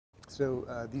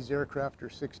So these aircraft are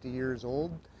 60 years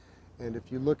old, and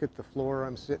if you look at the floor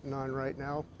I'm sitting on right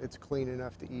now, it's clean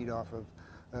enough to eat off of.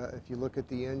 If you look at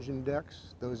the engine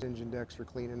decks, those engine decks are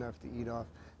clean enough to eat off.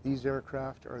 These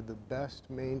aircraft are the best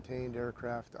maintained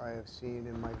aircraft I have seen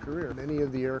in my career. Many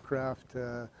of the aircraft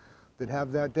that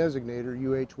have that designator,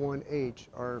 UH-1H,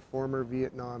 are former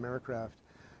Vietnam aircraft.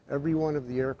 Every one of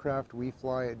the aircraft we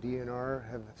fly at DNR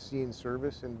have seen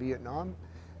service in Vietnam,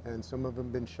 and some of them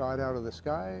have been shot out of the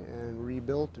sky and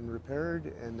rebuilt and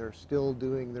repaired, and they're still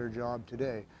doing their job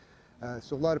today.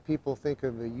 So a lot of people think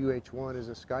of the UH-1 as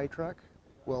a sky truck.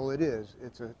 Well, it is.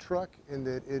 It's a truck in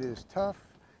that it is tough,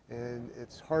 and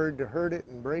it's hard to hurt it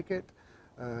and break it,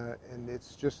 and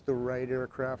it's just the right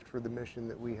aircraft for the mission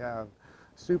that we have.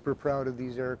 Super proud of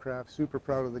these aircraft, super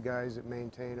proud of the guys that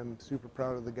maintain them, super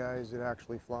proud of the guys that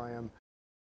actually fly them.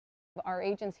 Our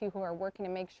agency who are working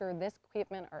to make sure this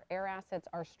equipment, our air assets,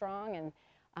 are strong and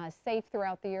safe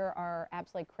throughout the year are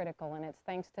absolutely critical, and it's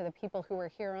thanks to the people who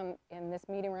are here in this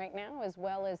meeting right now, as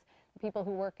well as the people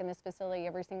who work in this facility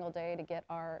every single day to get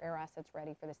our air assets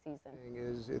ready for the season.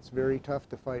 It's very tough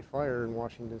to fight fire in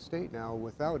Washington State now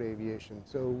without aviation,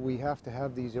 so we have to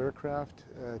have these aircraft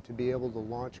to be able to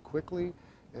launch quickly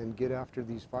and get after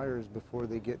these fires before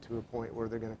they get to a point where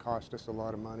they're going to cost us a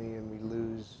lot of money and we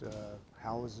lose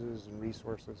houses and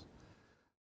resources.